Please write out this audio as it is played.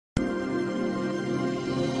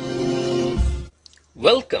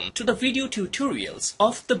Welcome to the video tutorials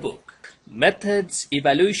of the book Methods,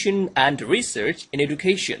 Evaluation and Research in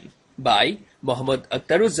Education by Mohammad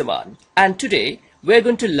Aktaruzzaman. And today we are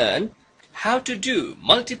going to learn how to do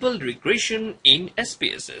multiple regression in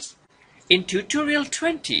SPSS. In tutorial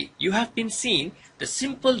 20, you have been seeing the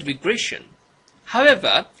simple regression.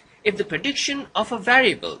 However, if the prediction of a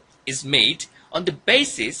variable is made on the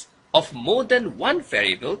basis of more than one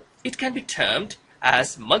variable, it can be termed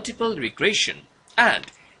as multiple regression. And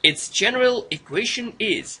its general equation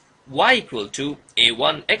is y equal to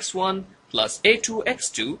a1x1 plus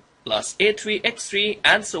a2x2 plus a3x3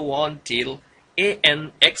 and so on till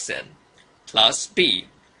anxn plus b,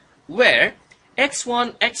 where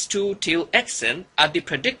x1, x2 till xn are the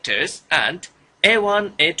predictors and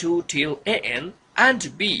a1, a2 till an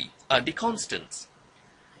and b are the constants.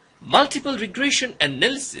 Multiple regression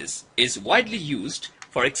analysis is widely used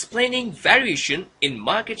for explaining variation in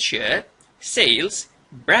market share, sales,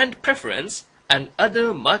 brand preference, and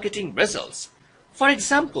other marketing results. For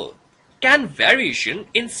example, can variation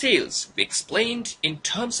in sales be explained in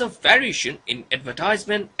terms of variation in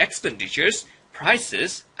advertisement expenditures,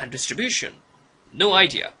 prices, and distribution? No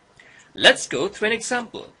idea. Let's go through an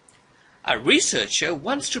example. A researcher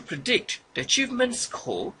wants to predict the achievement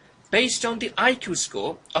score based on the IQ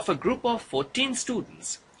score of a group of 14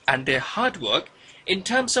 students and their hard work in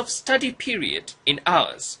terms of study period in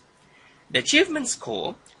hours. The achievement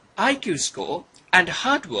score, IQ score, and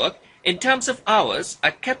hard work in terms of hours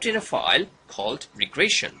are kept in a file called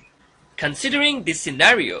regression. Considering this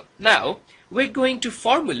scenario, now we're going to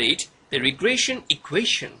formulate the regression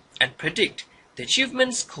equation and predict the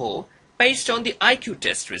achievement score based on the IQ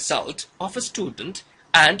test result of a student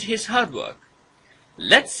and his hard work.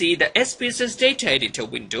 Let's see the SPSS data editor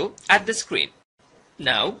window at the screen.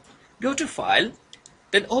 Now go to File,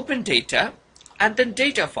 then open Data, and then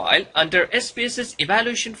Data File under SPSS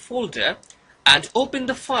Evaluation folder and open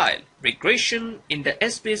the file Regression in the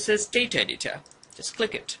SPSS Data Editor. Just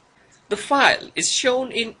click it. The file is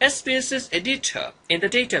shown in SPSS Editor in the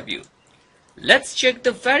Data view. Let's check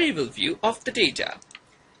the variable view of the data.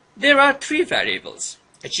 There are three variables,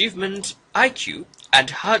 achievement, IQ, and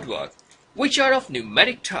hard work, which are of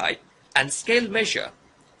numeric type and scale measure.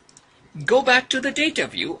 Go back to the data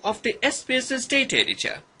view of the SPSS Data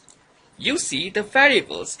Editor. You see the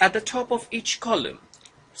variables at the top of each column.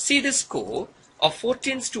 See the score of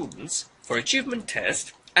 14 students for achievement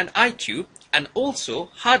test and IQ, and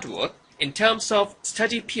also hard work in terms of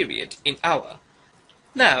study period in hour.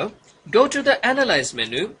 Now go to the Analyze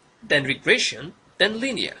menu, then Regression, then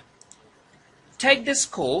Linear. Take the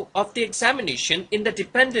score of the examination in the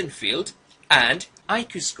dependent field and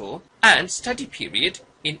IQ score and study period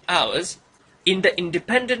in hours in the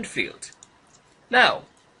independent field. Now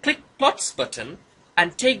click Plots button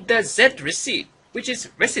and take the Z receipt, which is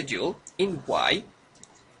residual, in Y,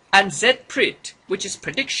 and Z pred, which is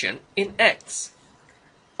prediction, in X.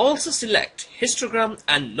 Also select histogram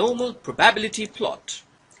and normal probability plot.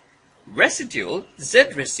 Residual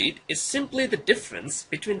Z receipt is simply the difference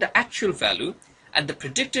between the actual value and the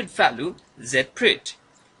predicted value Z pred.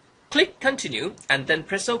 Click Continue and then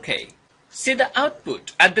press OK. See the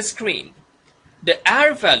output at the screen. The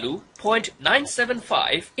R value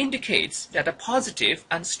 0.975 indicates that a positive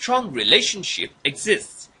and strong relationship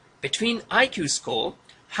exists between IQ score,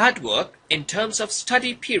 hard work in terms of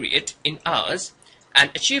study period in hours, and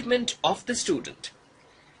achievement of the student.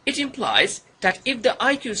 It implies that if the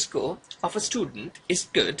IQ score of a student is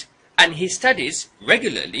good and he studies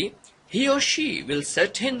regularly, he or she will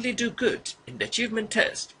certainly do good in the achievement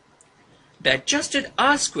test. The adjusted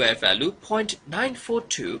R-square value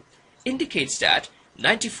 0.942 indicates that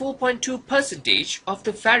 94.2% of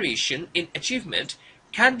the variation in achievement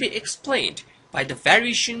can be explained by the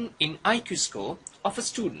variation in IQ score of a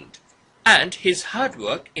student and his hard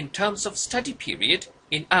work in terms of study period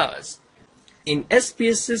in hours. In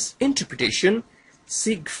SPSS interpretation,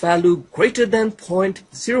 sig value greater than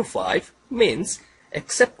 0.05 means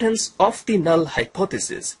acceptance of the null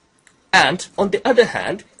hypothesis, and on the other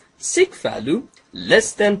hand, sig value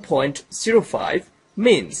less than 0.05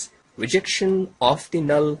 means rejection of the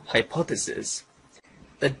null hypothesis.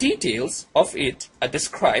 The details of it are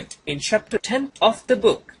described in chapter 10 of the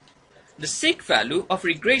book. The sig value of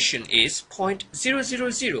regression is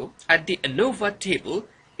 0.000 at the ANOVA table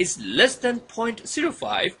is less than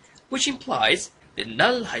 0.05, which implies the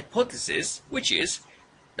null hypothesis, which is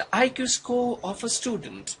the IQ score of a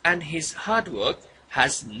student and his hard work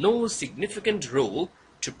has no significant role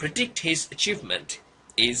to predict his achievement,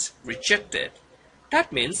 is rejected.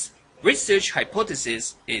 That means research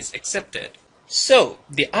hypothesis is accepted. So,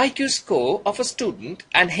 the IQ score of a student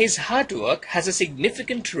and his hard work has a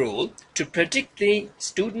significant role to predict the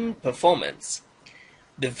student performance.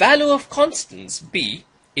 The value of constants B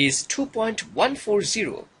is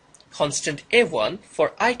 2.140. Constant A1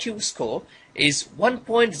 for IQ score is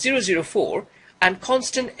 1.004 and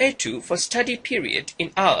constant A2 for study period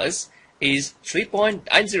in hours is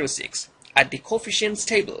 3.906 at the coefficients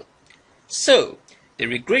table. So, the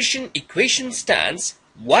regression equation stands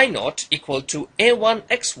y0 equal to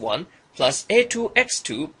a1x1 plus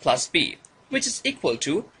a2x2 plus b, which is equal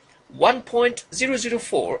to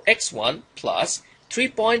 1.004x1 plus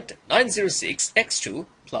 3.906x2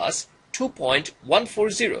 plus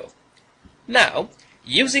 2.140. Now,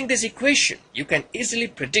 using this equation, you can easily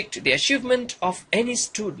predict the achievement of any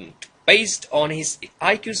student based on his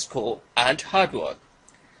IQ score and hard work.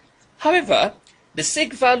 However, the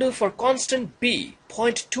sig value for constant b,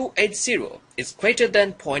 0.280, is greater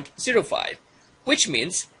than 0.05, which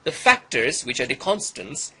means the factors which are the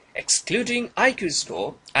constants, excluding IQ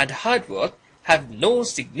score and hard work, have no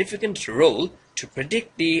significant role to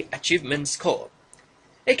predict the achievement score.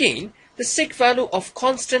 Again, the sig value of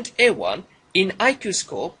constant a1 in IQ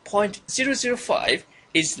score 0.005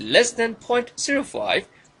 is less than 0.05,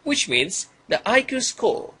 which means the IQ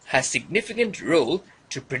score has significant role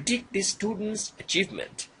to predict the student's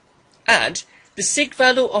achievement. And the sig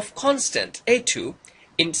value of constant A2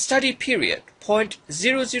 in study period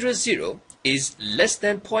 0.000 is less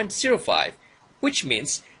than 0.05, which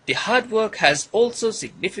means the hard work has also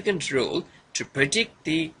significant role to predict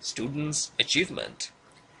the student's achievement.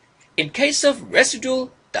 In case of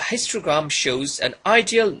residual, the histogram shows an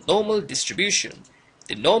ideal normal distribution.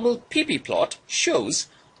 The normal PP plot shows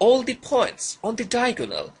all the points on the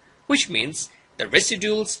diagonal, which means the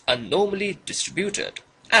residuals are normally distributed,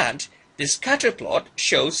 and the scatter plot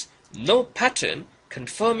shows no pattern,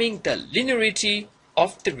 confirming the linearity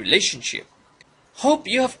of the relationship. Hope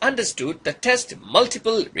you have understood the test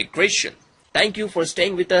multiple regression. Thank you for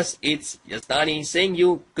staying with us. It's Yazdani saying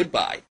you goodbye.